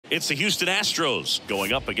It's the Houston Astros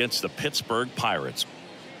going up against the Pittsburgh Pirates.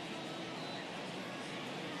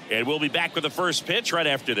 And we'll be back with the first pitch right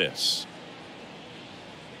after this.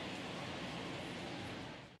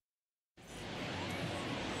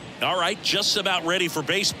 All right, just about ready for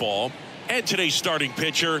baseball. And today's starting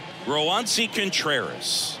pitcher, Roansy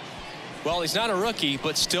Contreras. Well, he's not a rookie,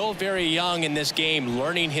 but still very young in this game,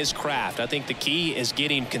 learning his craft. I think the key is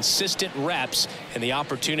getting consistent reps and the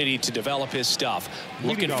opportunity to develop his stuff.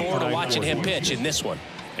 Looking forward to watching him pitch in this one.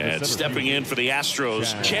 And stepping in for the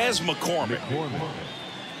Astros, Chas McCormick.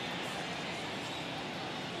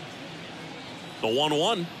 The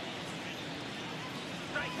 1-1.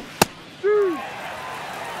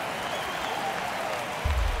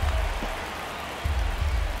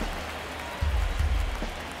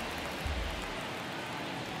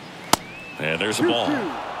 And there's a ball.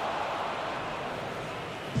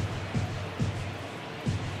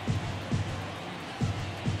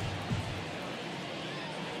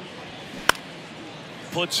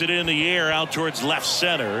 Puts it in the air out towards left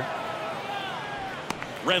center.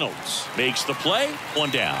 Reynolds makes the play. One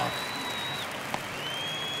down.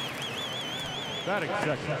 Batting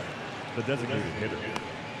second, the designated hitter.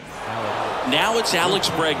 Now it's Alex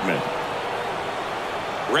Bregman.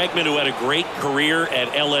 Bregman, who had a great career at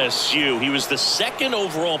LSU. He was the second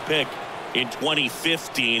overall pick in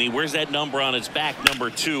 2015. He wears that number on his back, number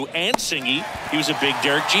 2. And Singy, he was a big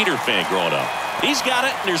Derek Jeter fan growing up. He's got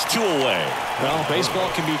it, and there's 2 away. Well, baseball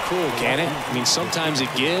can be cruel, can it? I mean, sometimes it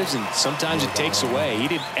gives, and sometimes it takes away. He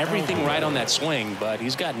did everything right on that swing, but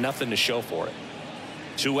he's got nothing to show for it.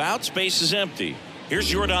 2 outs, base is empty. Here's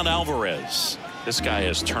Yordan Alvarez. This guy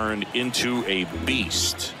has turned into a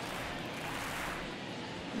beast.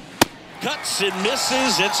 Cuts and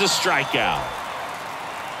misses. It's a strikeout.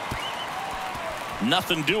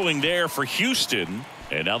 Nothing doing there for Houston.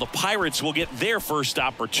 And now the Pirates will get their first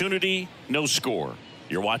opportunity. No score.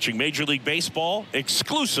 You're watching Major League Baseball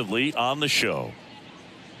exclusively on the show.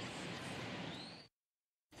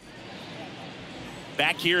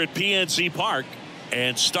 Back here at PNC Park.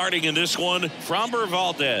 And starting in this one, Framber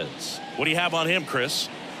Valdez. What do you have on him, Chris?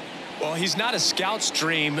 Well, he's not a scout's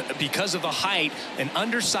dream because of the height, an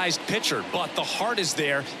undersized pitcher, but the heart is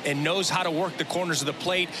there and knows how to work the corners of the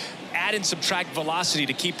plate, add and subtract velocity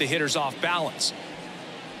to keep the hitters off balance.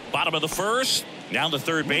 Bottom of the first, now the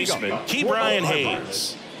third baseman, Ke'Bryan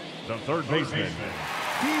Hayes. The third baseman,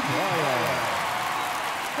 Ke'Bryan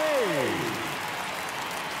Hayes.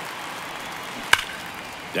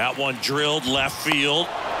 That one drilled left field,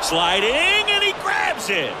 sliding, and he grabs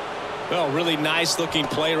it. Well, really nice looking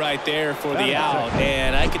play right there for the out.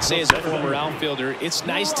 And I could say as a former outfielder, it's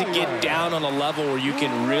nice to get down on a level where you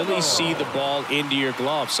can really see the ball into your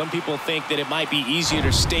glove. Some people think that it might be easier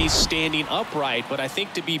to stay standing upright, but I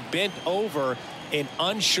think to be bent over and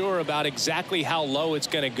unsure about exactly how low it's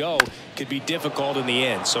going to go could be difficult in the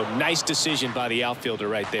end. So nice decision by the outfielder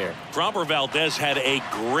right there. Framber Valdez had a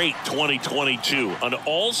great 2022, an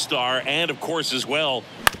all-star, and of course as well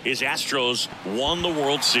his Astros won the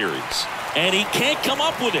World Series. And he can't come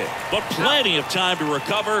up with it, but plenty of time to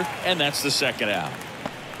recover, and that's the second out.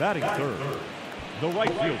 Batting third, the right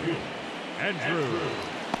fielder, Andrew.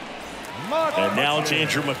 And now it's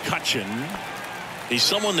Andrew McCutchen. He's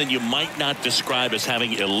someone that you might not describe as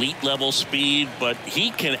having elite level speed, but he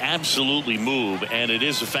can absolutely move, and it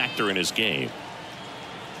is a factor in his game.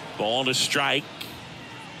 Ball to strike.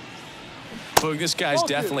 Look, this guy's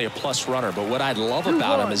definitely a plus runner, but what I love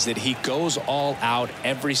about him is that he goes all out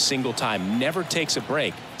every single time, never takes a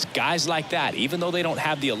break. It's guys like that, even though they don't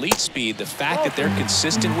have the elite speed, the fact that they're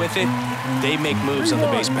consistent with it, they make moves on the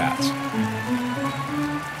base paths.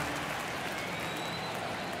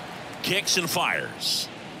 Kicks and fires.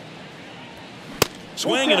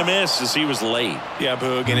 Swing and a miss as he was late. Yeah,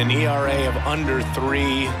 Boog, in an ERA of under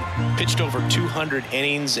 3, pitched over 200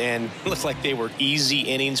 innings, and looks like they were easy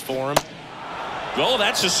innings for him. Well,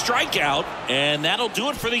 that's a strikeout, and that'll do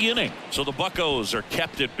it for the inning. So the Buccos are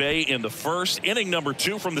kept at bay in the first. Inning number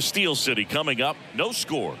 2 from the Steel City coming up. No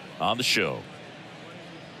score on the show.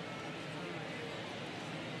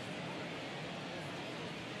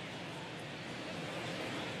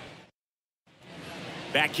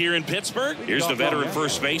 Back here in Pittsburgh, here's the veteran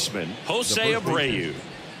first baseman, Jose Abreu.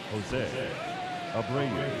 Jose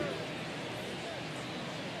Abreu.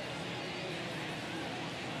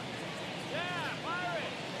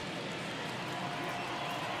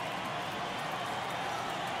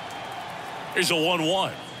 Here's a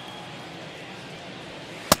 1-1.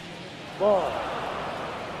 Ball.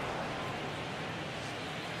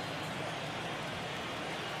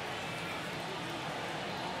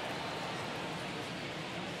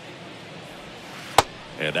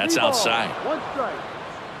 And that's outside.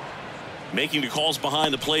 Making the calls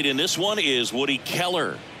behind the plate in this one is Woody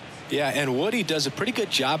Keller. Yeah, and Woody does a pretty good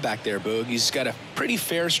job back there, Boog. He's got a pretty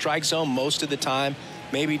fair strike zone most of the time.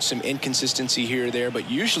 Maybe some inconsistency here or there, but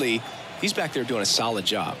usually he's back there doing a solid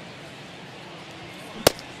job.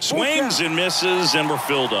 Swings and misses, and we're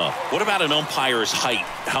filled up. What about an umpire's height?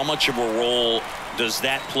 How much of a role does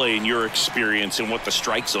that play in your experience and what the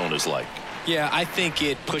strike zone is like? Yeah, I think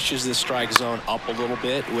it pushes the strike zone up a little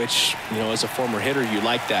bit, which, you know, as a former hitter, you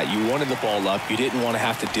like that. You wanted the ball up. You didn't want to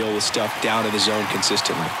have to deal with stuff down in the zone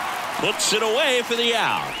consistently. Puts it away for the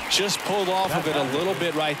out. Just pulled off of it a little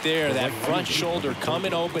bit right there. That front shoulder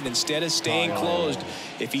coming open instead of staying closed.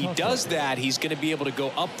 If he does that, he's going to be able to go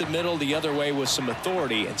up the middle the other way with some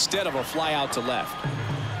authority instead of a fly out to left.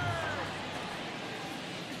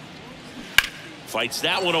 Fights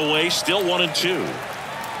that one away. Still 1-2.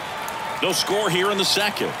 No score here in the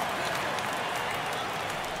second.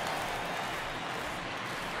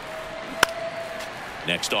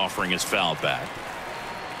 Next offering is fouled back.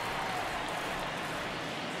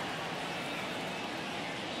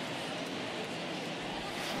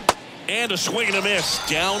 And a swing and a miss.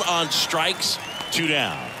 Down on strikes. 2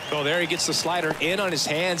 down. Oh, there he gets the slider in on his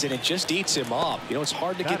hands, and it just eats him up. You know, it's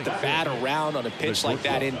hard to get the bat around on a pitch like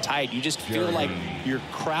that in tight. You just feel like you're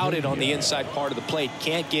crowded on the inside part of the plate.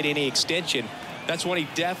 Can't get any extension. That's one he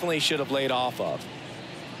definitely should have laid off of.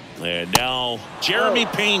 And now Jeremy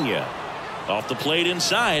Pena off the plate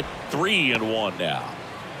inside. 3-1 now.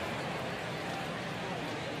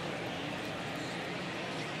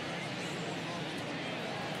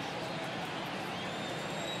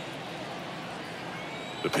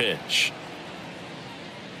 The pitch.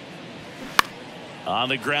 On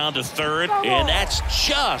the ground to third, and that's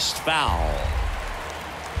just foul.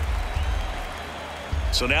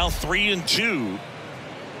 So now 3-2.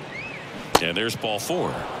 And there's ball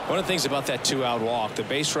 4. One of the things about that 2-out walk, the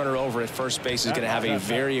base runner over at first base is going to have a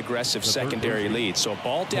very aggressive secondary lead. So a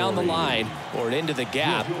ball down the line or into the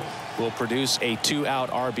gap will produce a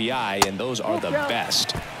 2-out RBI, and those are the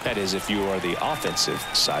best. That is, if you are the offensive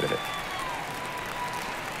side of it.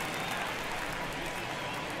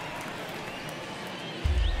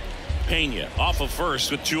 Pena off of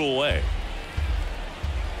first with 2 away.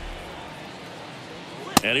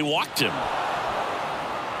 And he walked him.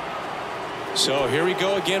 So here we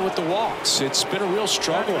go again with the walks. It's been a real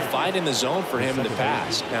struggle finding the zone for him in the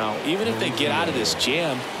past. Now, even if they get out of this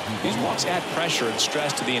jam, these walks add pressure and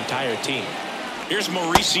stress to the entire team. Here's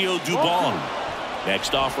Mauricio Dubon.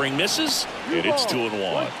 Next offering misses, and it's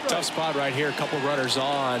 2-1. Tough spot right here. A couple runners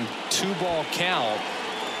on. 2-ball count.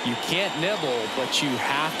 You can't nibble, but you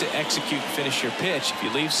have to execute and finish your pitch. If you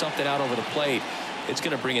leave something out over the plate, it's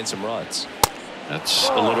going to bring in some runs. That's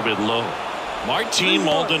a little bit low. Martin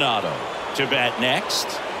Maldonado to bat next.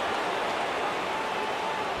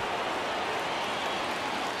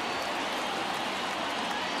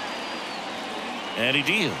 And he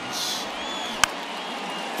deals.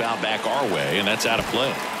 Foul back our way, and that's out of play.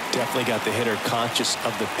 Definitely got the hitter conscious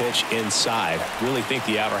of the pitch inside. Really think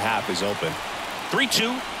the outer half is open.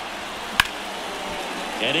 3-2.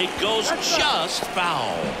 And it goes just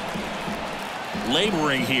foul.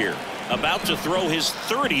 Laboring here. About to throw his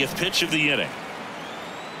 30th pitch of the inning.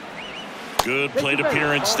 Good plate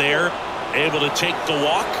appearance there. Able to take the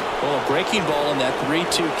walk. Well, a breaking ball in that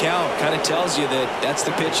 3-2 count kind of tells you that that's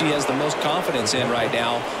the pitch he has the most confidence in right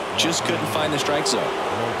now. Just couldn't find the strike zone.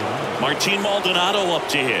 Martin Maldonado up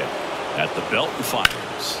to hit at the belt and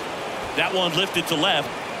fires. That one lifted to left.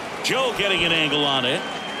 Joe getting an angle on it.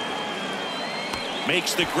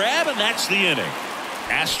 Makes the grab, and that's the inning.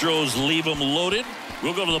 Astros leave them loaded.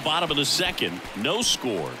 We'll go to the bottom of the second. No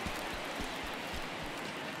score.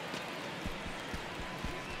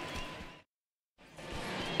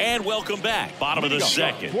 And welcome back. Bottom of the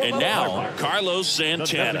second. And now, Carlos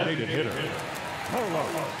Santana.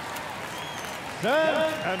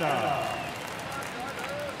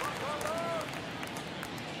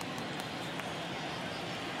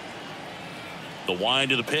 The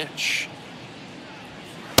wind of the pitch.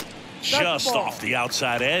 Just off the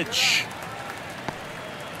outside edge.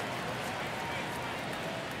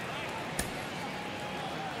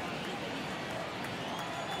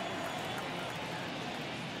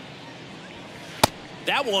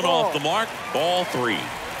 That one off the mark. Ball 3.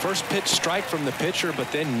 First pitch strike from the pitcher,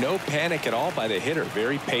 but then no panic at all by the hitter.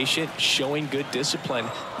 Very patient, showing good discipline.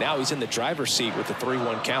 Now he's in the driver's seat with the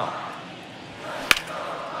 3-1 count.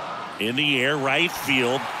 In the air, right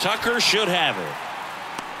field. Tucker should have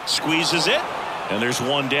it. Squeezes it, and there's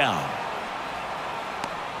one down.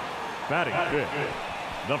 Batting fifth,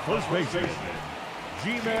 the first baseman,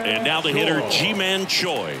 And now the hitter, G-Man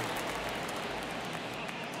Choi.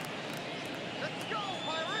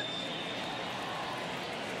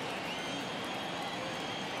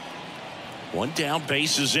 One down,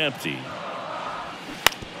 base is empty.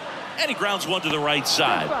 And he grounds one to the right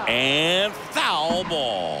side. And foul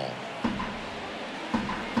ball.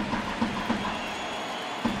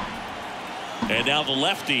 And now the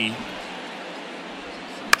lefty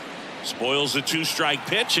spoils the 2-strike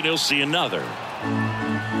pitch, and he'll see another.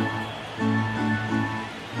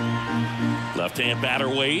 Left-hand batter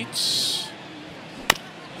waits.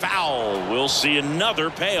 Foul. We'll see another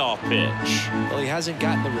payoff pitch. Well, he hasn't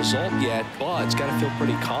gotten the result yet, but he's got to feel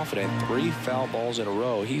pretty confident. 3 foul balls in a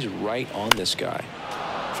row. He's right on this guy.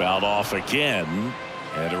 Fouled off again,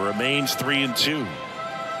 and it remains 3-2.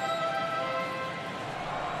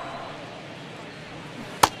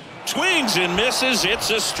 Swings and misses. It's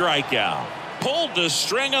a strikeout. Pulled the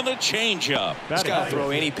string on the changeup. He's got to throw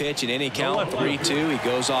any pitch in any count. 3-2. He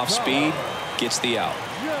goes off speed, gets the out.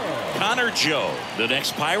 Connor Joe, the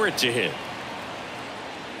next Pirate to hit.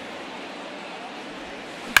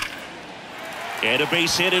 And a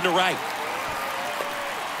base hit into right.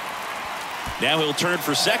 Now he'll turn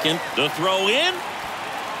for second. The throw in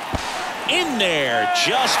there.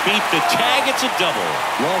 Just beat the tag. It's a double.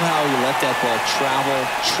 Love how he let that ball travel,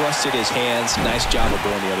 trusted his hands. Nice job of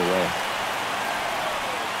going the other way.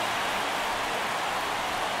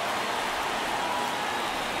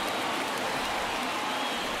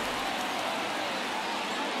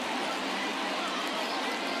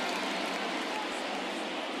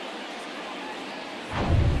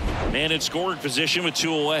 Man in scoring position with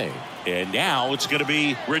 2 away. And now it's going to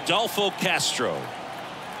be Rodolfo Castro.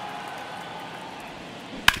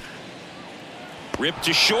 Ripped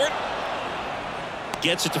to short.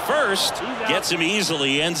 Gets it to first. Gets him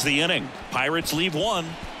easily. Ends the inning. Pirates leave 1.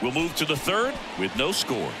 We'll move to the 3rd with no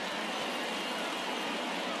score.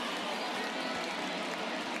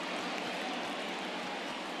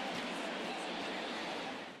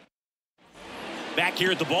 Back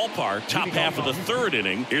here at the ballpark, top half of the 3rd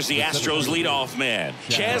inning. Here's the Astros leadoff man,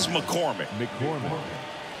 Chas McCormick.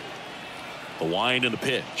 The wind and the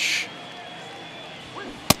pitch.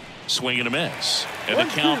 Swing and a miss. And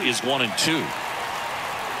the count is 1-2.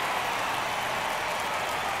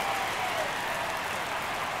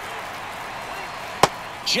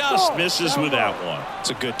 Just misses with that one. It's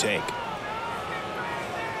a good take.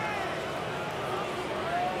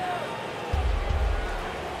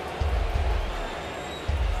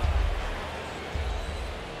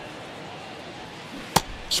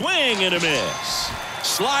 Swing and a miss.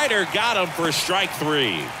 Slider got him for strike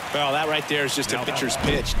 3. Well, that right there is just a pitcher's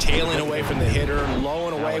pitch. Tailing away from the hitter, low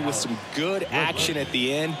and away with some good action at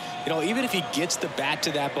the end. You know, even if he gets the bat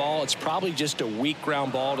to that ball, it's probably just a weak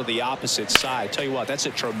ground ball to the opposite side. Tell you what, that's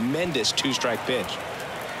a tremendous 2-strike pitch.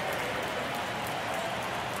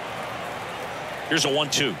 Here's a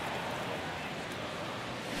 1-2.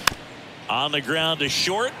 On the ground to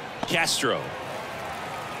short, Castro.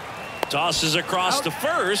 Tosses across to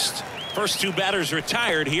first. First 2 batters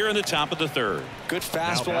retired here in the top of the 3rd. Good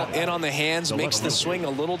fastball in on the hands, makes the swing a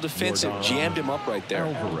little defensive, jammed him up right there.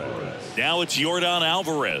 Now it's Yordan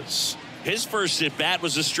Alvarez. His first at bat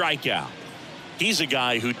was a strikeout. He's a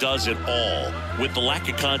guy who does it all. With the lack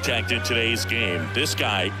of contact in today's game, this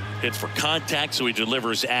guy hits for contact, so he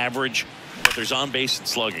delivers average, but there's on base and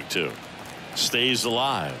slugging too. Stays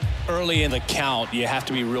alive. Early in the count, you have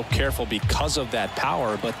to be real careful because of that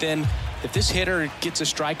power, but then if this hitter gets a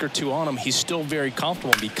strike or 2 on him, he's still very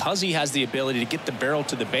comfortable. Because he has the ability to get the barrel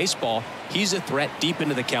to the baseball, he's a threat deep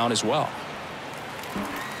into the count as well.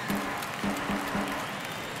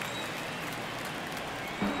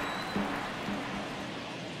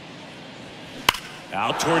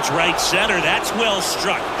 Out towards right center. That's well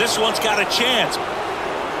struck. This one's got a chance.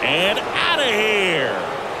 And out of here.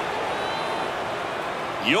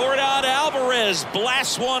 Yordan Alvarez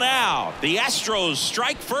blasts one out. The Astros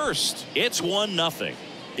strike first. It's 1-0.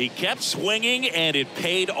 He kept swinging, and it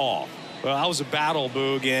paid off. Well, that was a battle,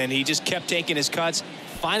 Boog, and he just kept taking his cuts.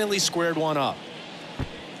 Finally squared one up.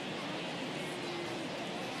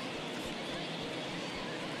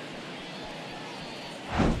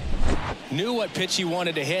 Knew what pitch he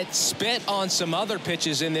wanted to hit. Spit on some other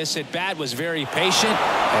pitches in this at bat. Was very patient,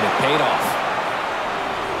 and it paid off.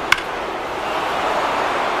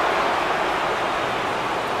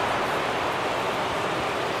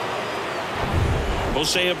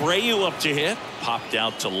 Jose Abreu up to hit. Popped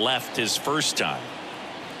out to left his first time.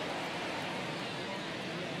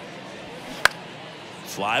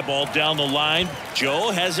 Fly ball down the line. Joe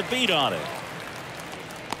has a beat on it.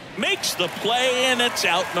 Makes the play, and it's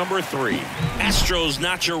out number 3. Astros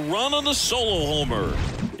notch a run on the solo homer.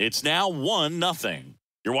 It's now 1-0.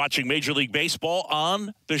 You're watching Major League Baseball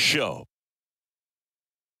on The Show.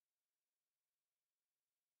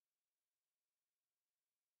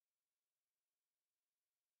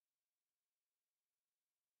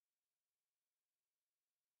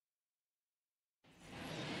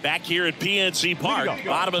 Back here at PNC Park,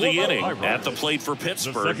 bottom of the inning. At the plate for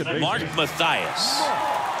Pittsburgh, Mark Mathias.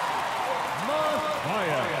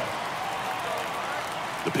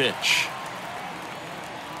 The pitch.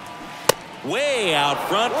 Way out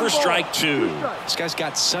front for strike 2. This guy's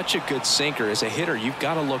got such a good sinker. As a hitter, you've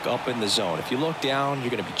got to look up in the zone. If you look down, you're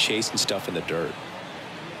going to be chasing stuff in the dirt.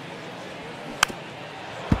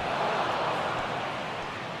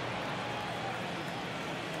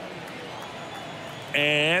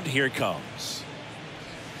 And here it comes.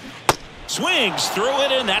 Swings through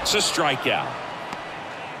it, and that's a strikeout.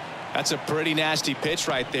 That's a pretty nasty pitch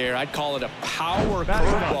right there. I'd call it a power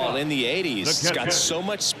curveball in the 80s. It's got so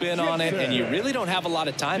much spin on it, and you really don't have a lot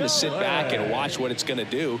of time to sit back and watch what it's going to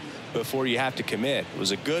do before you have to commit. It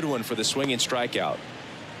was a good one for the swinging strikeout.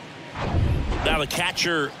 Now the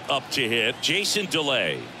catcher up to hit, Jason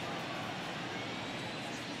DeLay.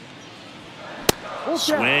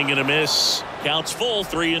 Swing and a miss. Counts full,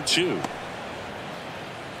 3-2.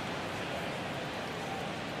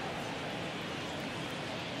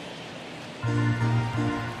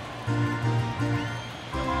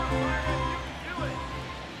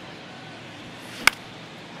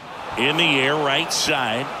 In the air, right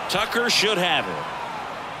side. Tucker should have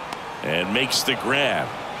it. And makes the grab.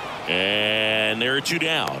 And there are 2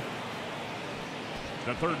 down.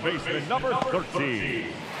 The third baseman, number 13.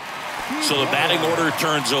 So the batting order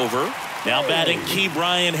turns over. Now batting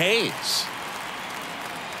Ke'Bryan Hayes.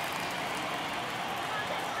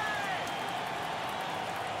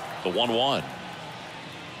 The 1-1.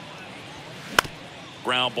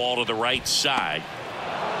 Ground ball to the right side.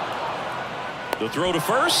 The throw to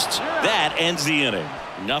first. That ends the inning.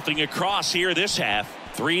 Nothing across here this half.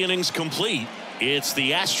 3 innings complete. It's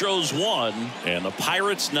the Astros 1 and the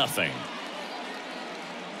Pirates nothing.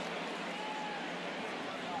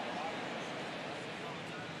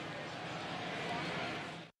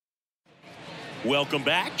 Welcome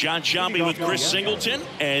back. John Shambi with Chris Singleton,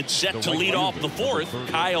 and set to lead off the 4th,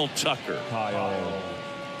 Kyle Tucker.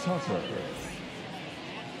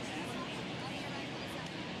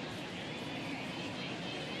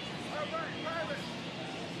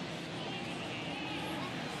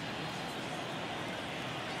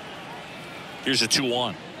 Here's a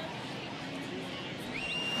 2-1.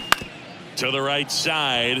 To the right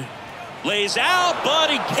side. Lays out, but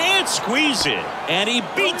he can't squeeze it. And he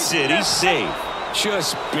beats it. He's safe.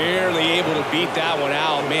 Just barely able to beat that one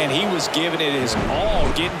out. Man, he was giving it his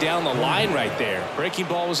all, getting down the line right there. Breaking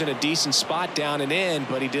ball was in a decent spot down and in,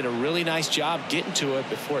 but he did a really nice job getting to it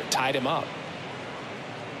before it tied him up.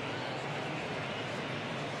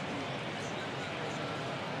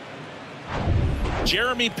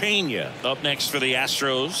 Jeremy Pena up next for the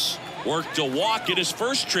Astros. Worked a walk at his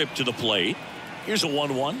first trip to the plate. Here's a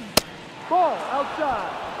 1-1. Ball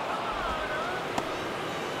outside.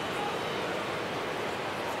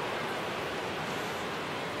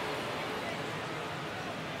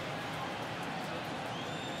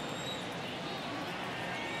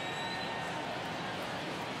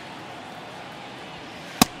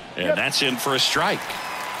 And that's in for a strike.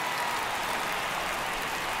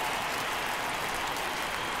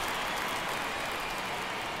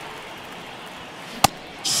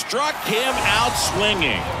 Struck him out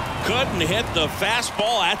swinging. Couldn't hit the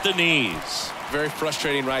fastball at the knees. Very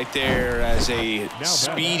frustrating right there as a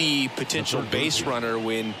speedy potential base runner.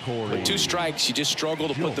 When with 2 strikes, you just struggle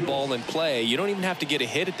to put the ball in play. You don't even have to get a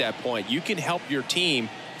hit at that point. You can help your team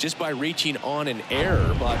just by reaching on an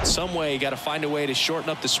error, but some way you got to find a way to shorten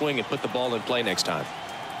up the swing and put the ball in play next time.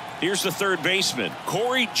 Here's the third baseman,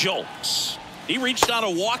 Corey Julks. He reached on a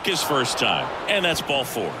walk his first time, and that's ball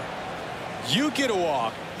 4. You get a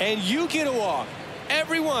walk, and you get a walk.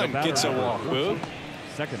 Everyone gets a walk, Boog.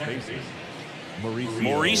 Second baseman,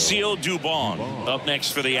 Mauricio Dubon up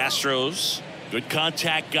next for the Astros. Good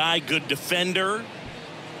contact guy, good defender.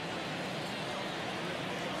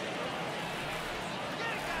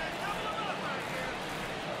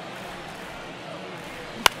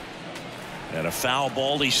 And a foul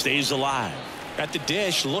ball, he stays alive. At the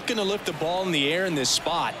dish, looking to lift the ball in the air in this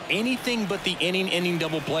spot. Anything but the inning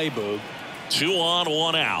double play, Boog. 2 on,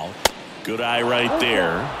 1 out. Good eye right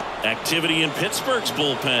there. Activity in Pittsburgh's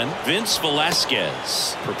bullpen. Vince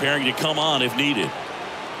Velasquez preparing to come on if needed.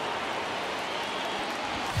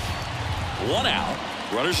 1 out.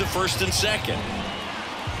 Runners at first and second.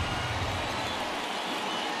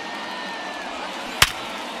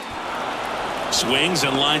 Swings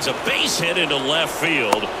and lines a base hit into left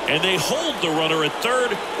field, and they hold the runner at third,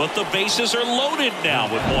 but the bases are loaded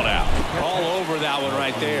now with one out. All over that one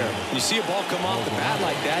right there. You see a ball come off the bat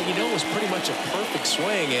like that, you know it was pretty much a perfect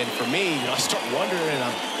swing. And for me, I start wondering, and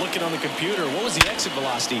I'm looking on the computer, what was the exit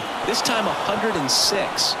velocity? This time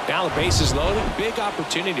 106. Now the base is loaded. Big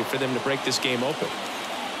opportunity for them to break this game open.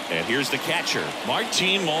 And here's the catcher,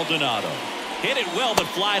 Martin Maldonado. Hit it well, but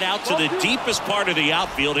flied out to the deepest part of the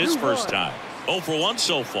outfield his first time. 0 for 1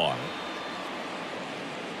 so far.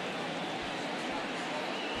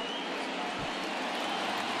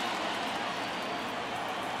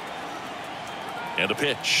 And the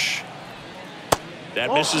pitch.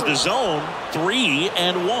 That misses the zone. 3-1.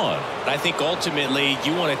 I think ultimately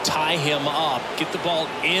you want to tie him up, get the ball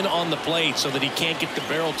in on the plate so that he can't get the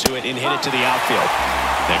barrel to it and hit it to the outfield.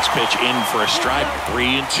 Next pitch in for a strike.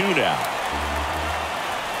 3-2 now.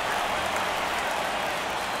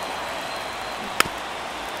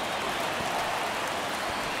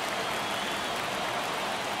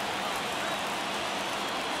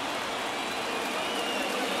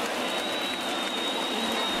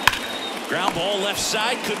 Ground ball left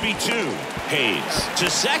side, could be 2. Hayes to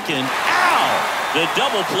second. Ow! The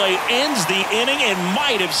double play ends the inning and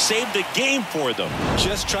might have saved the game for them.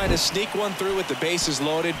 Just trying to sneak one through with the bases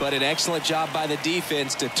loaded, but an excellent job by the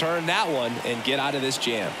defense to turn that one and get out of this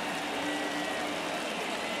jam.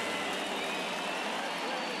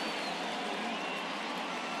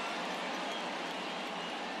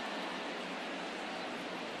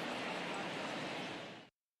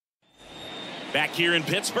 Back here in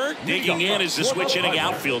Pittsburgh, digging in is the switch hitting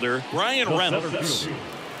outfielder, Brian Reynolds.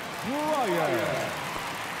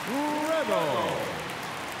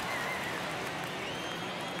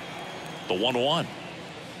 The 1-1.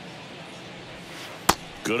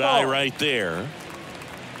 Good eye right there.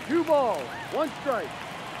 2 balls, 1 strike.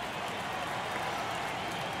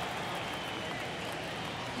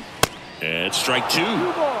 And strike 2. 2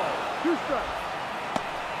 balls, 2 strikes.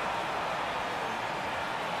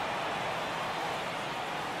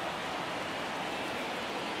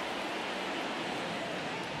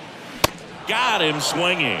 Got him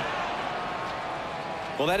swinging.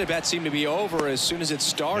 Well, that at bat seemed to be over as soon as it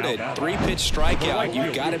started. 3-pitch strikeout.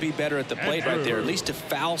 You've got to be better at the plate right there, at least to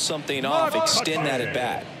foul something off, extend that at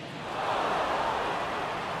bat.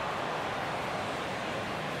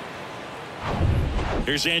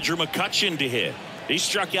 Here's Andrew McCutchen to hit. He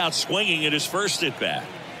struck out swinging at his first at bat.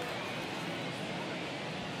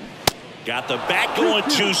 Got the bat going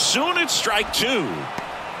too soon. It's strike 2.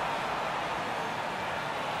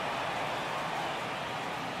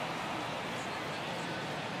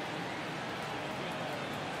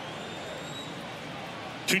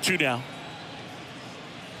 Two now.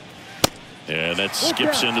 And that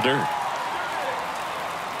skips in the dirt.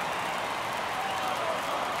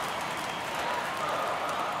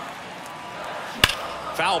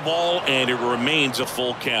 Foul ball, and it remains a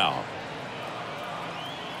full count.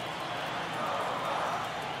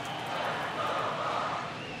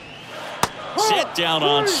 Set down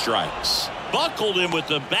on strikes. Buckled him with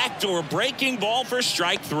the backdoor breaking ball for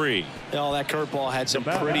strike 3. Well, that curveball had some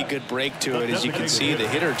pretty good break to it. As you can see, the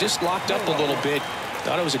hitter just locked up a little bit.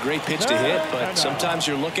 Thought it was a great pitch to hit, but sometimes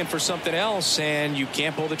you're looking for something else and you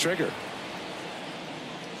can't pull the trigger.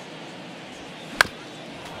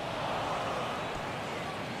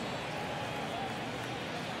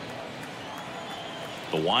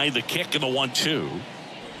 The wide, the kick, and the 1-2.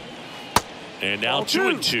 And now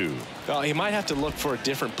 2-2. Well, he might have to look for a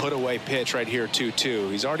different put-away pitch right here,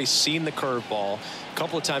 2-2. He's already seen the curveball a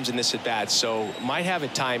couple of times in this at-bat, so might have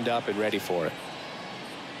it timed up and ready for it.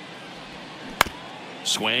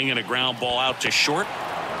 Swing and a ground ball out to short.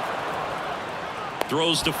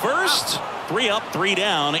 Throws to first. 3 up, 3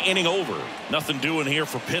 down, inning over. Nothing doing here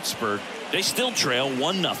for Pittsburgh. They still trail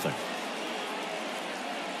 1-0.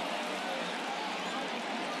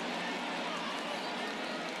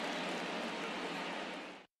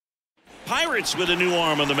 Pirates with a new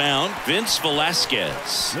arm on the mound, Vince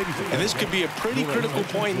Velasquez. And this could be a pretty critical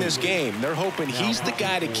point in this game. They're hoping he's the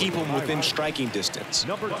guy to keep them within striking distance.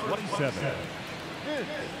 Number 27.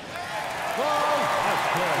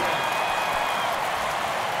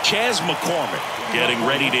 Chas McCormick getting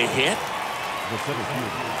ready to hit. The center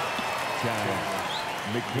fielder, Chas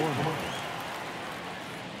McCormick.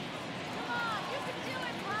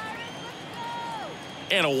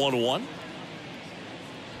 And a 1-1.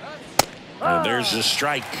 And there's a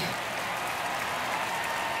strike.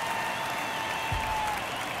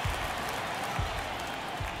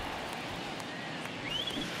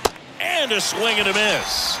 and a swing and a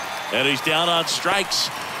miss. And he's down on strikes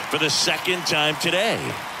for the second time today.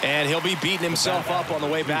 And he'll be beating himself up on the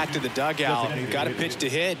way back to the dugout. Got a pitch to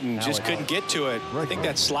hit and just couldn't get to it. I think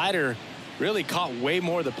that slider really caught way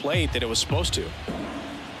more of the plate than it was supposed to.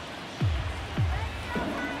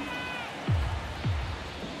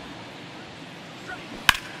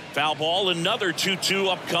 Foul ball, another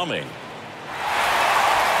 2-2 upcoming.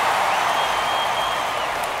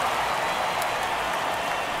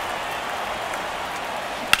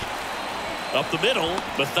 Up the middle,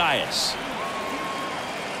 Mathias.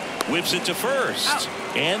 Whips it to first.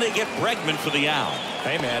 And they get Bregman for the out.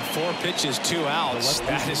 Hey, man, 4 pitches, 2 outs.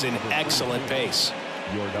 That is an excellent pace.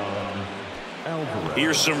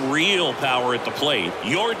 Here's some real power at the plate.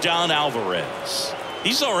 Yordan Alvarez.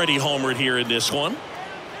 He's already homered here in this one.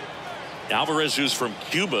 Alvarez, who's from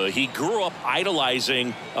Cuba, he grew up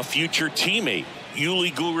idolizing a future teammate,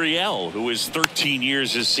 Yuli Gurriel, who is 13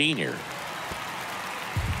 years his senior.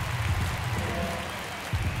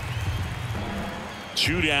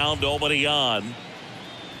 Two down, nobody on.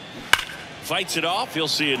 Fights it off. He'll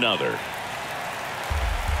see another.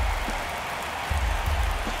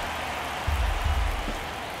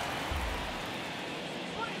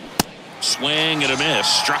 Swing and a miss.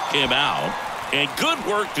 Struck him out. And good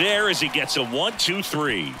work there as he gets a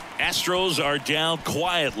 1-2-3. Astros are down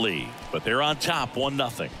quietly, but they're on top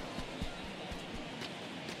 1-0.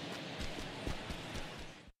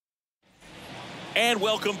 And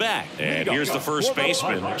welcome back. And here's the first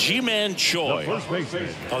baseman, Ji-Man Choi.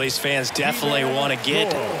 Well, these fans definitely want to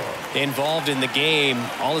get involved in the game.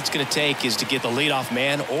 All it's going to take is to get the leadoff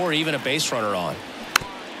man or even a base runner on.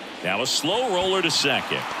 Now a slow roller to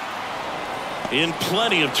second. In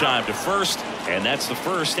plenty of time to first, and that's the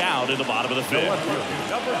first out in the bottom of the fifth.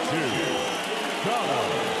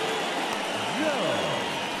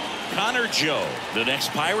 Connor Joe, the next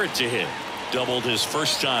Pirate to hit. Doubled his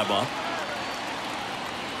first time up.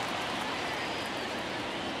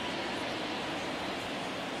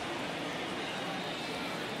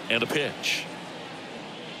 And a pitch.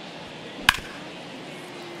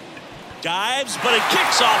 Dives, but it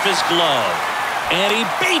kicks off his glove. And he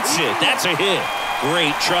beats it. That's a hit.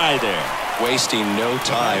 Great try there. Wasting no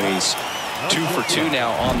time. He's 2 for 2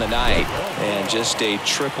 now on the night. And just a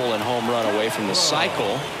triple and home run away from the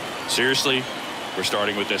cycle. Seriously, we're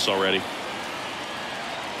starting with this already.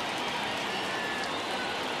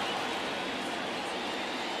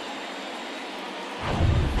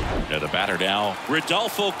 And the batter now,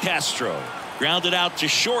 Rodolfo Castro. Grounded out to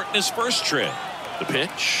short in his first trip. The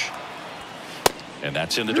pitch. And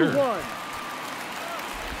that's in the dirt. 2-1.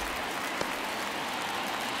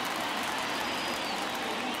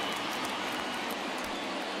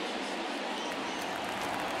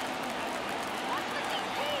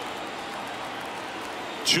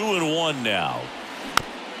 Two and one now.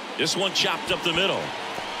 This one chopped up the middle.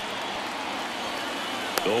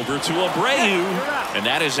 Over to Abreu, and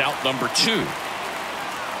that is out number 2.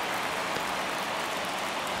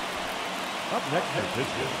 Up next is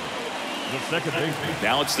the second baseman.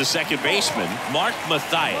 Now it's the second baseman, Mark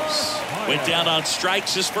Mathias. Went down on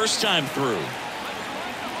strikes his first time through.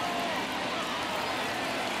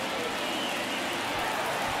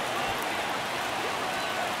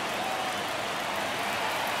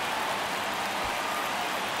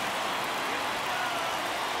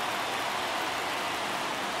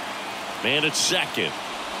 Man at second.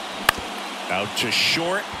 Out to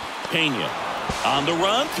short. Pena. On the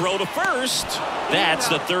run. Throw to first. That's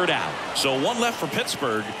the third out. So one left for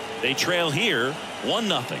Pittsburgh. They trail here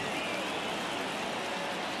 1-0.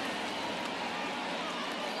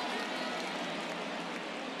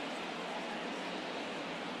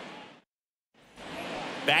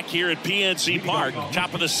 Back here at PNC Park.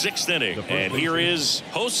 Top of the 6th inning. And here is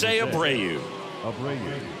Jose Abreu.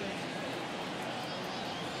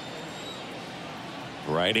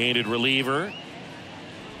 Right-handed reliever.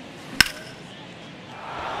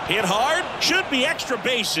 Hit hard. Should be extra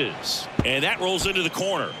bases. And that rolls into the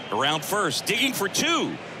corner. Around first. Digging for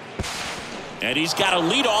 2. And he's got a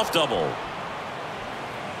leadoff double.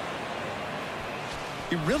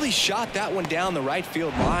 He really shot that one down the right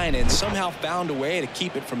field line and somehow found a way to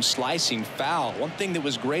keep it from slicing foul. One thing that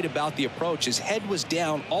was great about the approach, his head was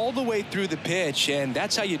down all the way through the pitch, and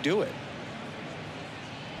that's how you do it.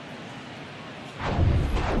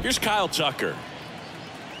 Here's Kyle Tucker.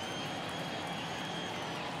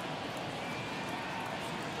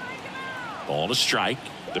 Ball to strike.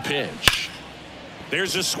 The pitch.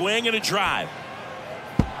 There's a swing and a drive.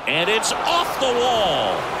 And it's off the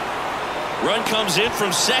wall. Run comes in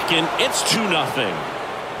from second. It's 2-0.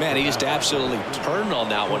 Man, he just absolutely turned on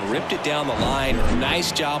that one, ripped it down the line.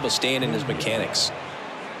 Nice job of staying in his mechanics.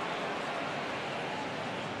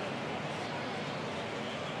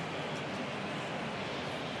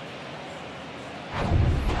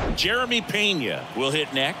 Jeremy Pena will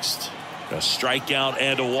hit next. A strikeout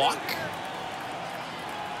and a walk.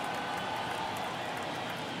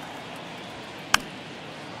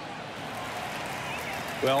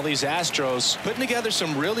 Well, these Astros putting together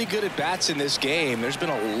some really good at-bats in this game. There's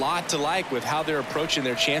been a lot to like with how they're approaching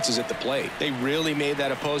their chances at the plate. They really made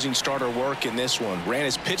that opposing starter work in this one. Ran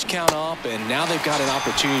his pitch count up, and now they've got an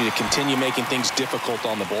opportunity to continue making things difficult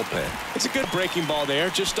on the bullpen. It's a good breaking ball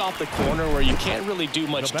there, just off the corner where you can't really do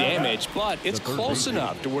much damage, but it's close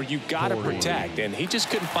enough to where you got to protect, and he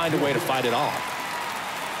just couldn't find a way to fight it off.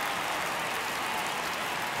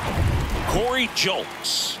 Corey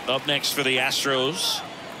Julks up next for the Astros.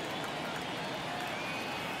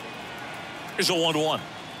 Here's a 1-1.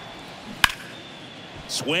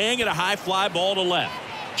 Swing and a high fly ball to left.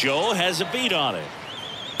 Joe has a beat on it.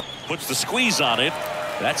 Puts the squeeze on it.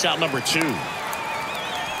 That's out number 2.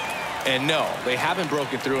 And no, they haven't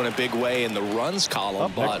broken through in a big way in the runs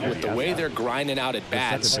column, but with the way they're grinding out at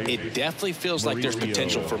bats, it definitely feels like there's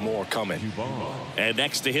potential for more coming. And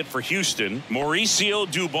next to hit for Houston, Mauricio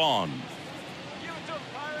Dubon.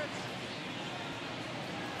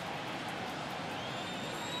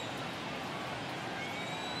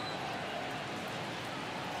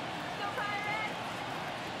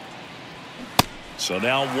 So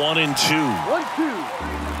now 1-2. 1-2.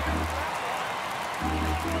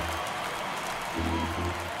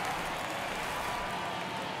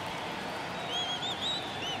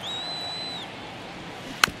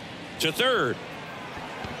 To third.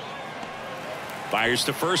 Fires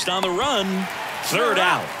to first on the run. Third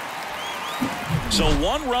out. So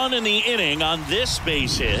 1 run in the inning on this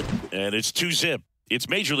base hit, and it's 2-zip. It's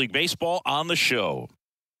Major League Baseball on the show.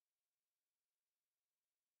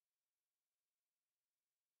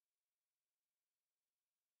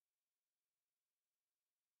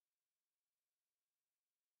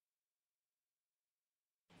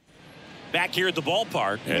 Back here at the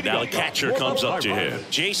ballpark, and now the catcher comes up to him.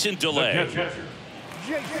 Jason DeLay.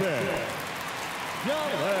 Jason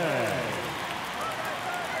DeLay.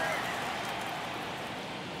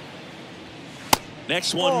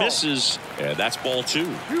 Next one misses, and that's ball 2.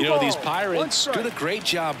 You know, these Pirates doing a great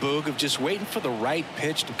job, Boog, of just waiting for the right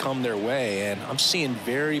pitch to come their way, and I'm seeing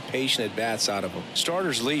very patient at-bats out of them.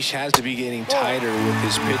 Starter's leash has to be getting tighter with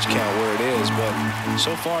his pitch count where it is, but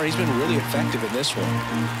so far he's been really effective in this one.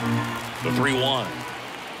 The 3-1.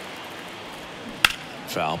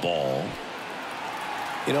 Foul ball.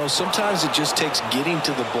 You know, sometimes it just takes getting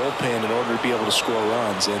to the bullpen in order to be able to score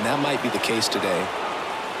runs, and that might be the case today.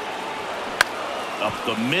 Up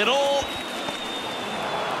the middle.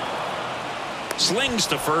 Slings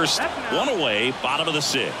to first. 1 away. Bottom of the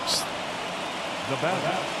 6th. The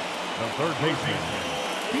batter, the third baseman,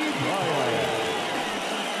 Ke'Bryan.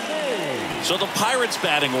 So the Pirates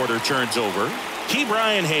batting order turns over.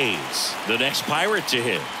 Ke'Bryan Hayes, the next Pirate to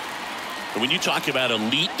hit. And when you talk about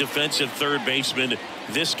elite defensive third baseman,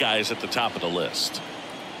 this guy is at the top of the list.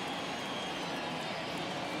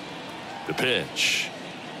 The pitch.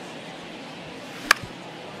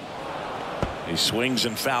 He swings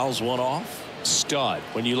and fouls one off. Stud.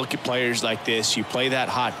 When you look at players like this, you play that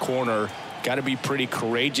hot corner. Got to be pretty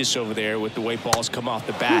courageous over there with the way balls come off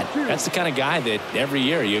the bat. That's the kind of guy that every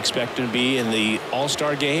year you expect him to be in the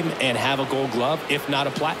All-Star game and have a Gold Glove, if not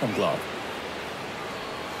a Platinum Glove.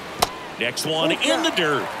 Next one in the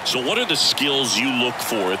dirt. So what are the skills you look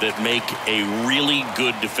for that make a really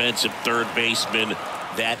good defensive third baseman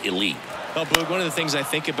that elite? Well, Boog, one of the things I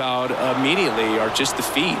think about immediately are just the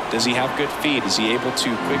feet. Does he have good feet? Is he able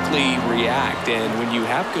to quickly react? And when you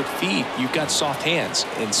have good feet, you've got soft hands.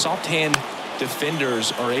 And soft hand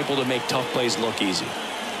defenders are able to make tough plays look easy.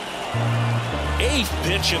 8th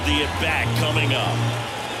pitch of the at-bat coming up.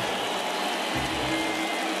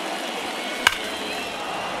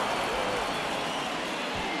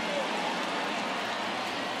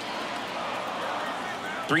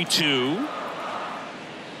 Three-two.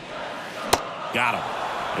 Got him.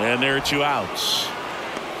 And there are 2 outs.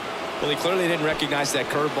 Well, he clearly didn't recognize that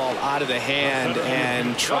curveball out of the hand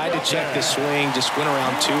and tried to check the swing, just went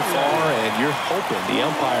around too far, and you're hoping the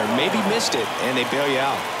umpire maybe missed it, and they bail you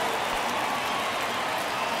out.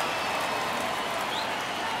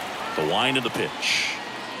 The wind of the pitch.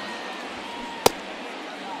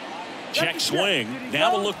 Check swing.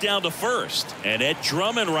 Now to look down to first. And Ed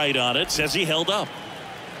Drummond right on it, says he held up.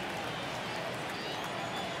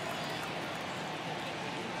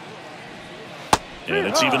 And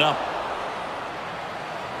it's even up.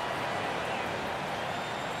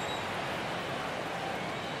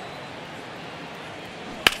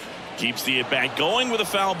 Keeps the at-bat going with a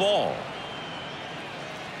foul ball.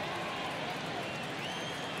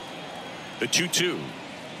 The 2-2.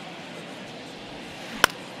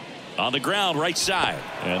 On the ground, right side.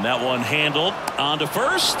 And that one handled on to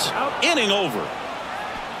first. Inning over.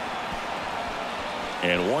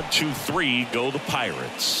 And 1-2-3 go the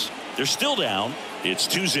Pirates. They're still down. It's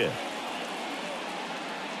 2-0.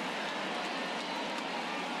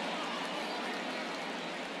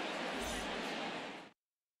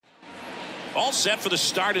 All set for the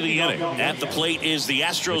start of the inning. At the plate is the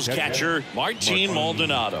Astros catcher, Martin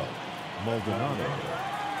Maldonado.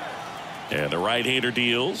 And the right-hander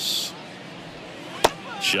deals.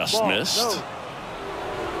 Just missed.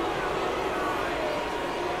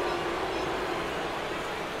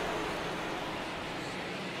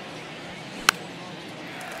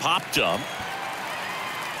 Popped up.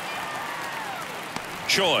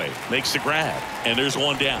 Choi makes the grab, and there's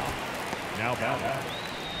one down. Now batting,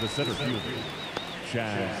 the center fielder,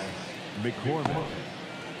 Chas McCormick.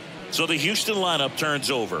 So the Houston lineup turns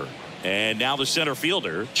over, and now the center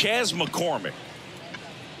fielder, Chas McCormick.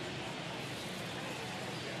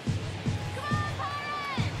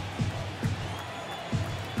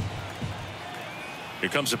 Here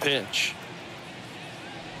comes a pitch.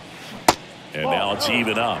 And now it's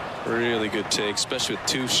even up. Really good take, especially with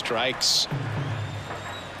 2 strikes.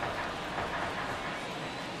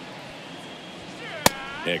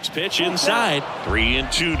 Next pitch inside.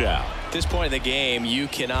 3-2 now. At this point in the game, you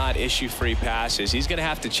cannot issue free passes. He's going to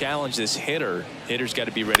have to challenge this hitter. Hitter's got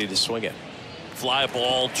to be ready to swing it. Fly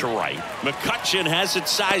ball to right. McCutchen has it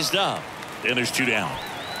sized up. And there's 2 down.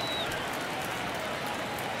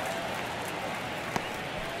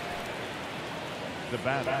 The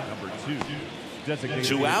batter, number 2. Designated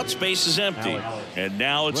 2 outs, base is empty. And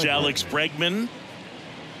now it's Alex Bregman.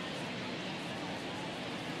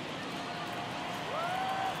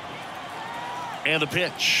 And the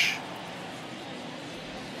pitch.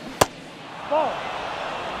 Ball.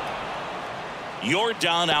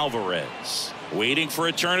 Yordan Alvarez waiting for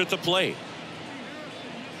a turn at the plate.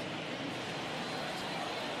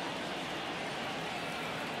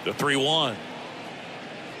 The 3-1.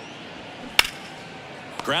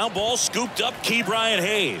 Ground ball scooped up. Ke'Bryan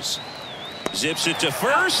Hayes zips it to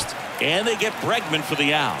first, and they get Bregman for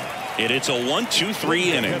the out. And it's a 1-2-3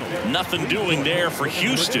 inning. Nothing doing there for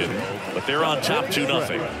Houston, but they're on top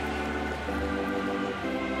 2-0.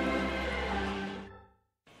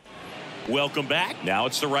 Welcome back. Now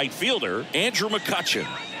it's the right fielder, Andrew McCutchen.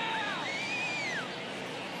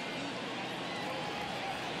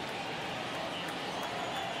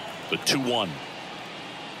 The 2-1.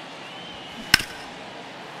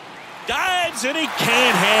 Dives, and he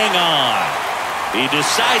can't hang on. He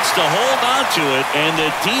decides to hold on to it, and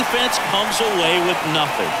the defense comes away with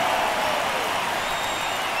nothing.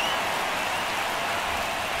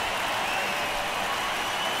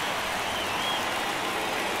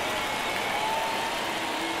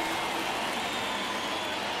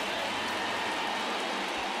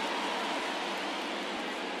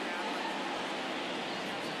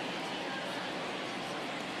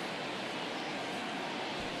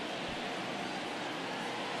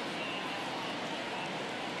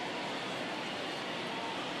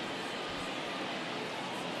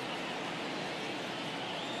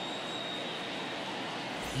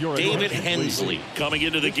 David Hensley coming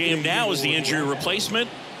into the game now as the injury replacement.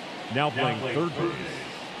 Now playing third base.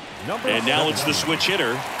 And now it's the switch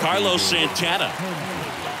hitter, Carlos Santana.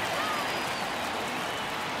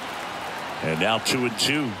 And now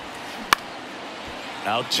 2-2.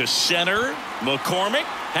 Out to center. McCormick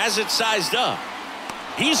has it sized up.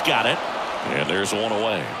 He's got it. And there's one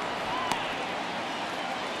away.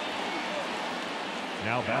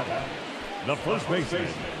 Now batting, the first baseman,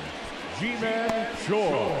 Ji-Man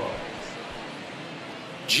Choi.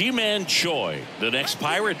 Ji-Man Choi, the next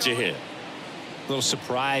Pirate to hit. A little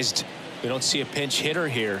surprised we don't see a pinch hitter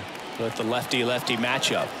here with the lefty-lefty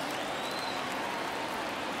matchup.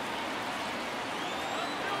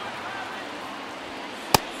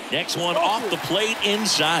 Next one off the plate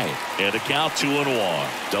inside. And a count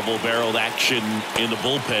 2-1. Double-barreled action in the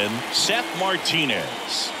bullpen. Seth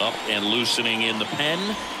Martinez up and loosening in the pen.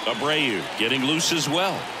 Abreu getting loose as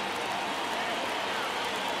well.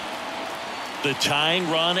 The tying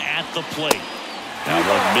run at the plate. That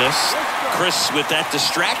one missed. Chris with that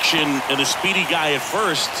distraction and a speedy guy at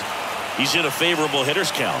first. He's in a favorable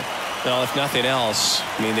hitter's count. Well, if nothing else,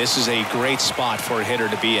 I mean, this is a great spot for a hitter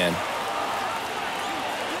to be in.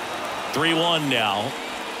 3-1 now.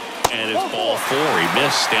 And it's ball 4. He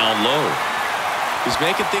missed down low. He's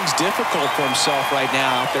making things difficult for himself right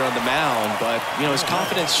now out there on the mound, but you know his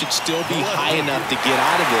confidence should still be high enough to get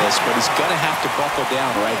out of this, but he's going to have to buckle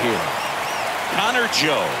down right here. Connor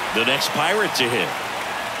Joe, the next Pirate to hit.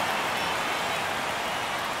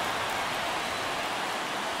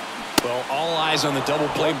 Well, all eyes on the double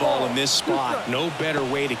play ball in this spot. No better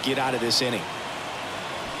way to get out of this inning.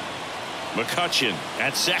 McCutchen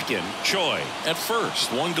at second, Choi at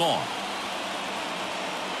first, one gone.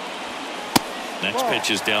 Next pitch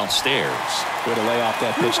is downstairs. Way to lay off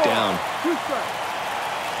that pitch down.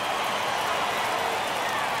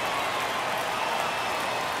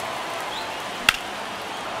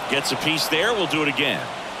 Gets a piece there. We'll do it again.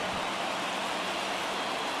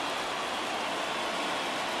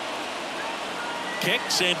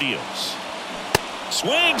 Kicks and deals.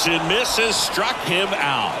 Swings and misses. Struck him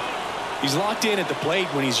out. He's locked in at the plate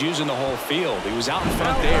when he's using the whole field. He was out in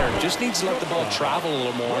front there. Just needs to let the ball travel a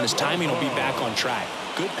little more, and his timing will be back on track.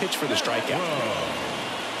 Good pitch for the strikeout.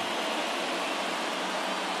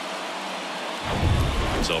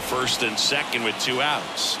 So first and second with 2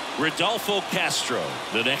 outs. Rodolfo Castro,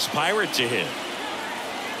 the next Pirate to hit.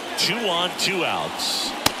 2 on, 2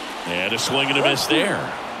 outs. And a swing and a miss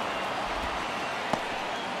there.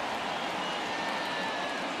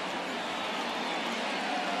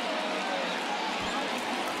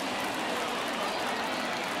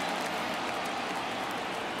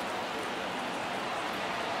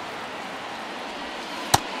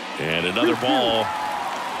 And another ball.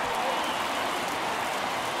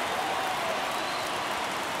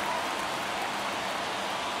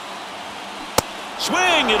 Swing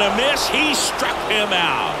and a miss. He struck him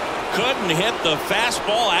out. Couldn't hit the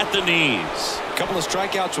fastball at the knees. A couple of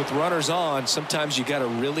strikeouts with runners on. Sometimes you got to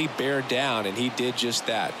really bear down, and he did just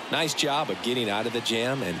that. Nice job of getting out of the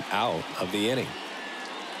jam and out of the inning.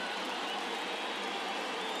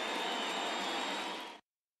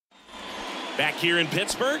 Back here in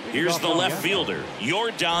Pittsburgh, here's the left fielder,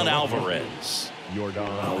 Yordan Alvarez.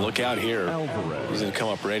 Oh, look out here. He's going to come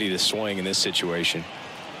up ready to swing in this situation.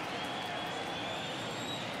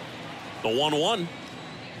 The 1-1.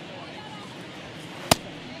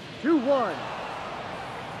 2-1.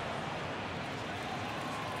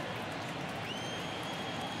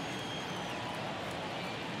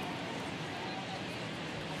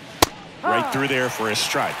 Right through there for a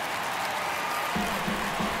strike.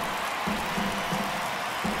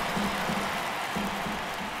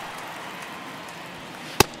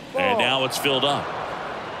 And now it's filled up.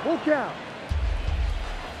 Full count.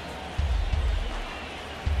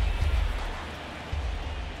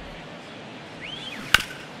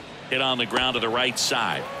 Hit on the ground to the right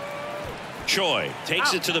side. Choi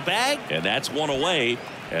takes it to the bag, and that's one away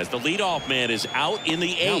as the leadoff man is out in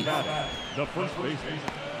the 8th. The first baseman,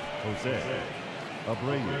 Jose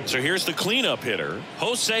Abreu. So here's the cleanup hitter,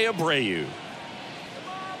 Jose Abreu.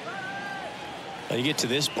 Now you get to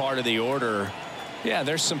this part of the order. Yeah,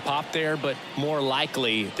 there's some pop there, but more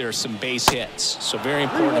likely there's some base hits. So very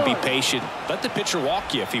important to be patient. Let the pitcher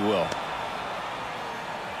walk you, if he will.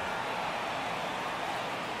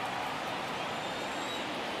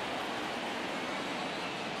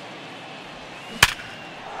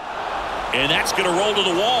 And that's going to roll to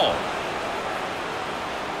the wall.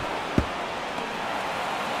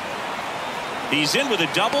 He's in with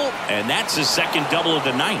a double, and that's his second double of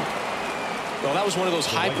the night. Well, that was one of those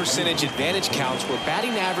high percentage advantage counts where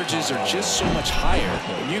batting averages are just so much higher.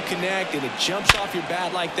 When you connect and it jumps off your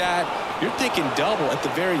bat like that, you're thinking double at the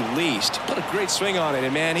very least. Put a great swing on it,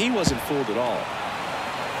 and man, he wasn't fooled at all.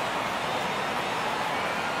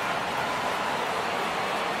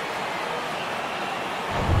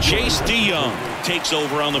 Chase DeYoung takes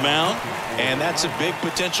over on the mound. And that's a big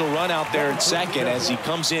potential run out there at second as he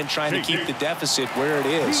comes in trying to keep the deficit where it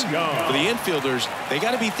is. For the infielders, they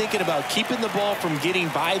got to be thinking about keeping the ball from getting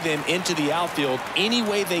by them into the outfield any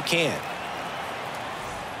way they can.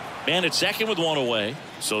 Man at second with one away.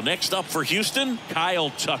 So next up for Houston,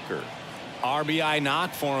 Kyle Tucker. RBI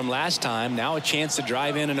knock for him last time. Now a chance to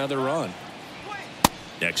drive in another run.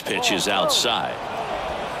 Next pitch is outside.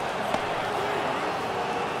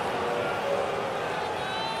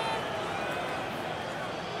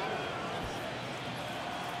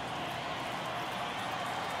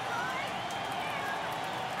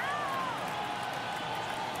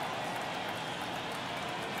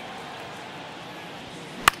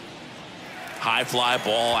 High fly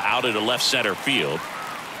ball out into left center field.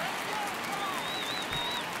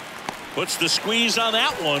 Puts the squeeze on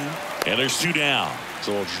that one, and there's 2 down. It's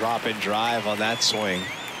a little drop and drive on that swing.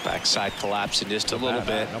 Backside collapsing just a little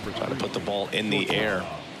bit. Trying to put the ball in the air.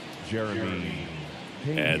 Jeremy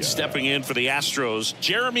Pena. And stepping in for the Astros,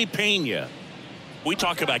 Jeremy Pena. We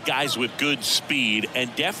talk about guys with good speed,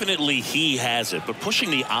 and definitely he has it. But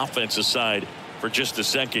pushing the offense aside for just a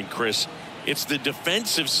second, Chris, it's the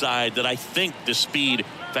defensive side that I think the speed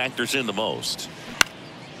factors in the most.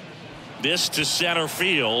 This to center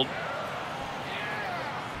field.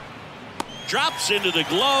 Drops into the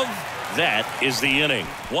glove. That is the inning.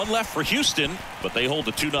 One left for Houston, but they hold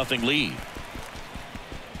a 2-0 lead.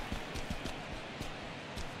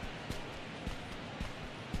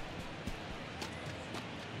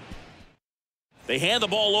 They hand the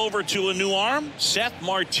ball over to a new arm, Seth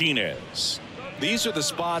Martinez. These are the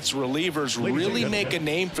spots relievers really make a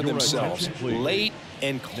name for themselves. Late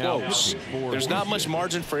and close. There's not much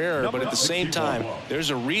margin for error, but at the same time, there's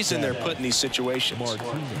a reason they're put in these situations.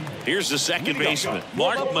 Here's the second baseman,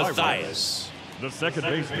 Mark Mathias. The second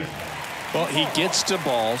baseman. Well, he gets to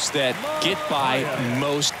balls that get by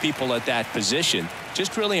most people at that position.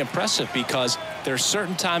 Just really impressive because there's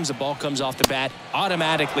certain times the ball comes off the bat,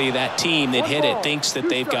 automatically that team that hit it thinks that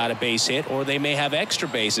they've got a base hit, or they may have extra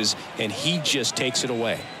bases, and he just takes it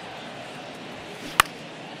away.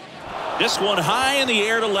 This one high in the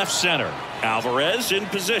air to left center. Alvarez in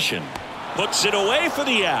position. Puts it away for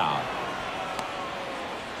the out.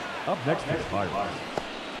 Up next is Pirates.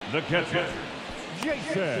 The catcher,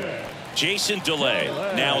 Jason DeLay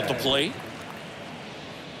now at the plate.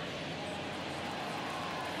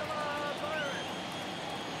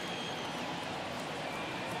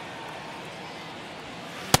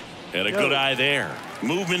 And a good eye there.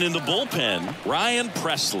 Movement in the bullpen. Ryan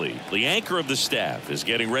Presley, the anchor of the staff, is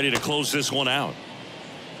getting ready to close this one out.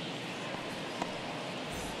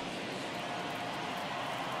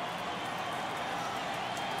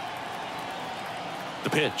 The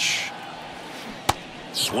pitch.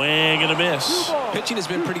 Swing and a miss. Pitching has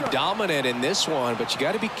been pretty dominant in this one, but you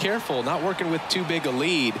got to be careful. Not working with too big a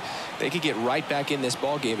lead. They could get right back in this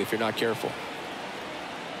ball game if you're not careful.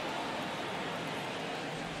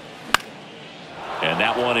 And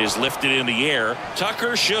that one is lifted in the air.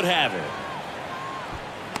 Tucker should have it.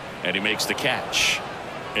 And he makes the catch.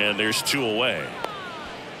 And there's 2 away.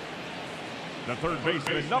 the third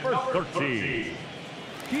baseman, number 13.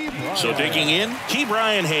 So digging in,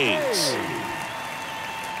 Ke'Bryan Hayes.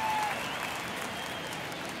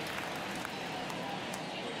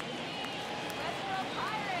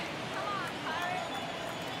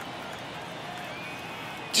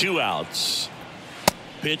 Two outs.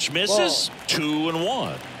 Pitch misses.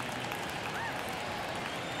 2-1.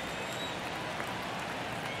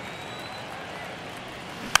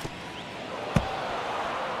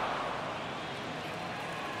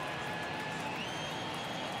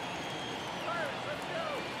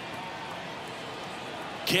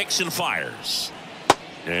 Kicks and fires.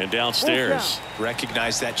 And downstairs.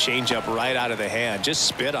 Recognize that changeup right out of the hand. Just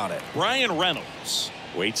spit on it. Ryan Reynolds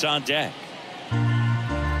waits on deck.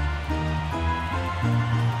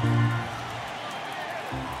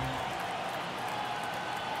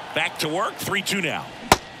 Back to work. 3-2 now.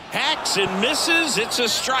 Hacks and misses. It's a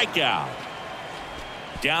strikeout.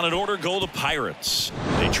 Down in order go the Pirates.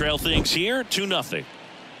 They trail things here 2-0.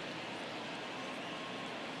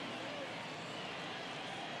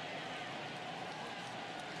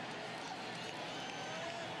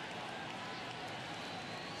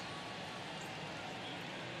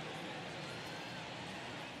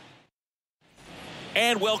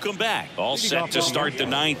 And welcome back. All set to start the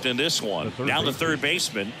ninth in this one. Down to third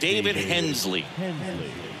baseman, David Hensley.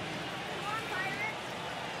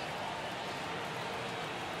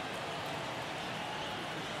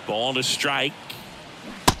 Ball to strike.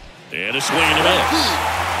 And a swing and a miss.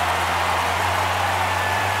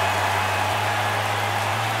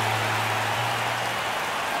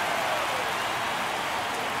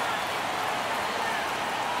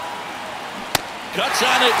 Cuts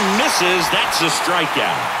on it and misses. That's a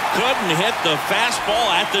strikeout. Couldn't hit the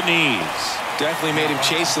fastball at the knees. Definitely made him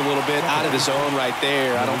chase a little bit out of the zone right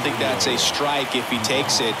there. I don't think that's a strike if he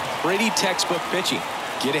takes it. Pretty textbook pitching.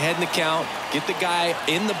 Get ahead in the count, get the guy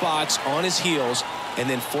in the box on his heels, and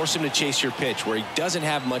then force him to chase your pitch where he doesn't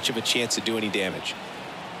have much of a chance to do any damage.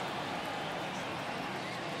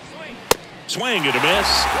 Swing and a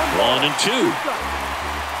miss. 1-2.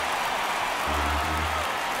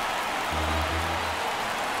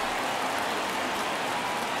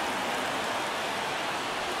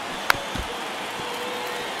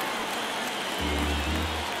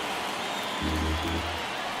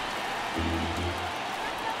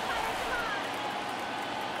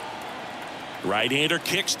 Right-hander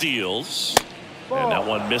kicks, deals. And that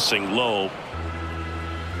one missing low.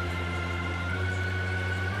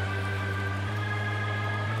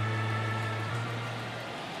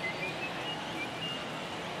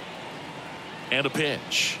 And a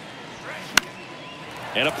pitch.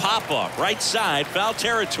 And a pop-up right side, foul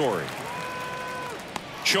territory.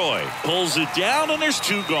 Choi pulls it down, and there's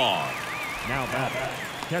two gone. Now batter,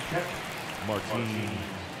 catcher, Martin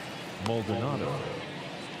Maldonado.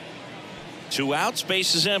 2 outs,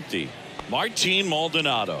 base is empty. Martin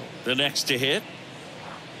Maldonado, the next to hit.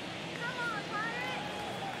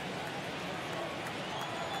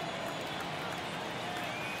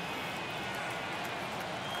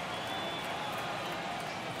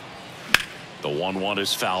 The 1-1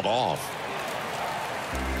 is fouled off.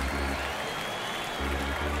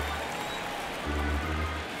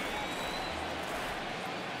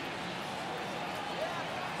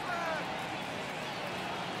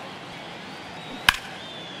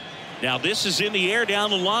 Now this is in the air down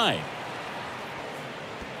the line.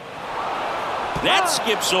 That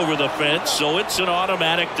skips over the fence, so it's an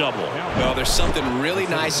automatic double. Well, there's something really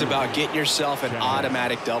nice about getting yourself an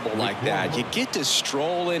automatic double like that. You get to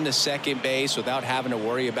stroll into second base without having to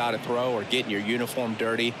worry about a throw or getting your uniform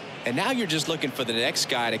dirty. And now you're just looking for the next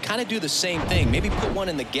guy to kind of do the same thing. Maybe put one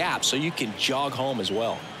in the gap so you can jog home as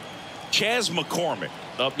well. Chas McCormick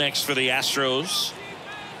up next for the Astros.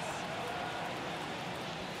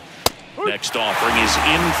 Next offering is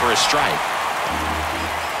in for a strike.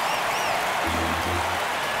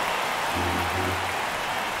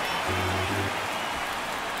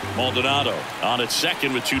 Maldonado on at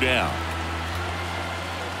second with 2 down.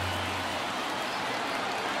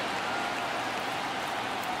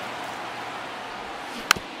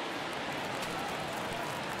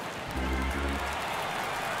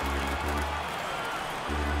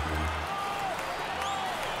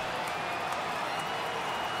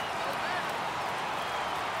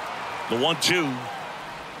 The 1-2.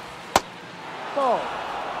 Ball.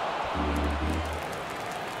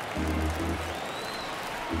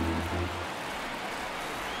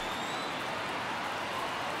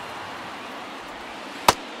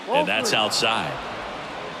 And that's outside.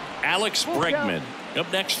 Alex Bregman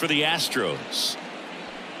up next for the Astros.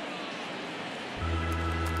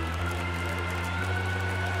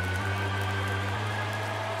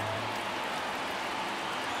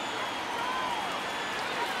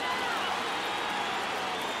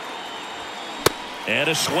 And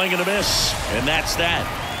a swing and a miss, and that's that.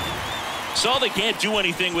 So they can't do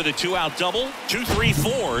anything with a 2-out double.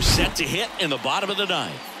 2-3-4 set to hit in the bottom of the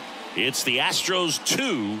 9th. It's the Astros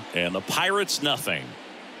 2 and the Pirates nothing.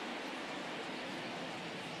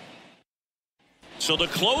 So the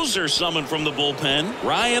closer summoned from the bullpen,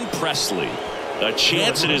 Ryan Presley. A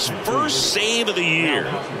chance at his first save of the year.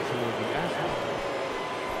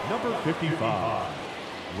 Number 55,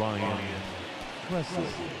 Ryan Presley.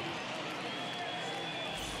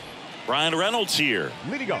 Brian Reynolds here.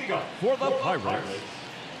 Leading up for the Pirates,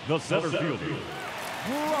 the center fielder,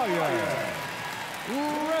 Ryan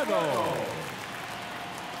Reynolds.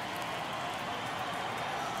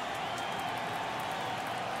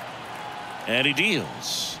 And he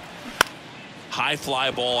deals. High fly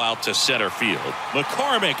ball out to center field.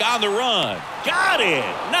 McCormick on the run. Got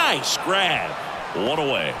it. Nice grab. 1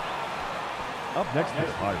 away. Up next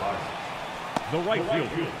is Pirates, the right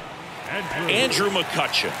fielder, Andrew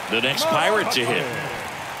McCutcheon, the next Pirate to hit.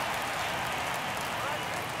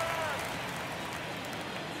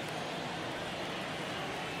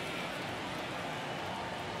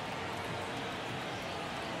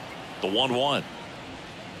 The 1-1.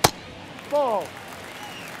 Ball.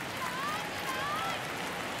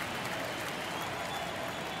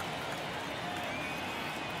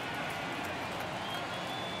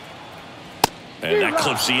 And that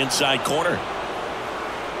clips the inside corner.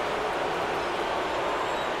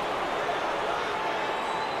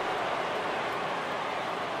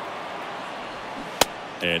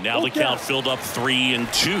 And now the count filled up 3-2.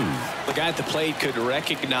 The guy at the plate could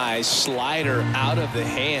recognize slider out of the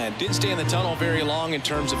hand. Didn't stay in the tunnel very long in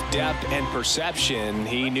terms of depth and perception.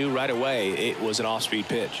 He knew right away it was an off-speed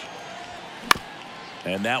pitch.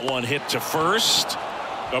 And that one hit to first.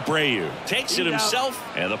 Abreu takes it himself,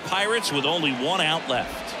 and the Pirates with only 1 out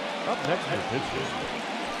left. Up next is Pittsburgh,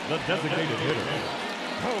 the designated hitter,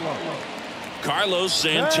 Carlos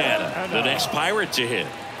Santana, the next Pirate to hit.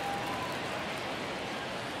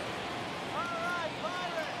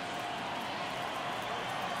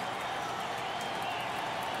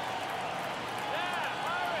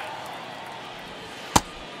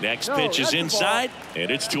 Next pitch is inside, and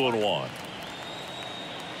it's 2-1.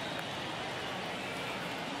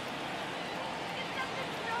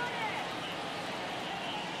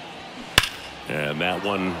 And that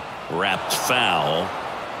one wrapped foul.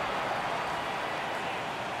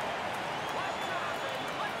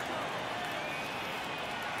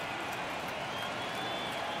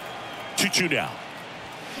 2-2 now.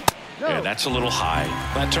 Yeah, that's a little high.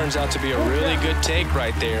 That turns out to be a really good take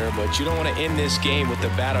right there, but you don't want to end this game with the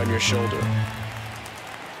bat on your shoulder.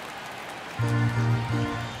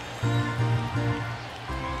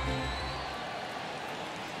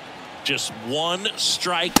 Just one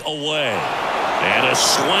strike away. And a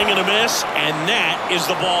swing and a miss, and that is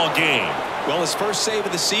the ball game. Well, his first save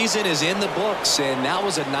of the season is in the books, and that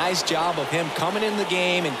was a nice job of him coming in the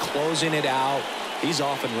game and closing it out. He's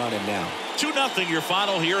off and running now. 2-0 your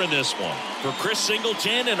final here in this one. For Chris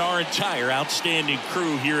Singleton and our entire outstanding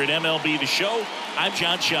crew here at MLB The Show, I'm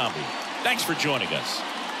John Shambi. Thanks for joining us.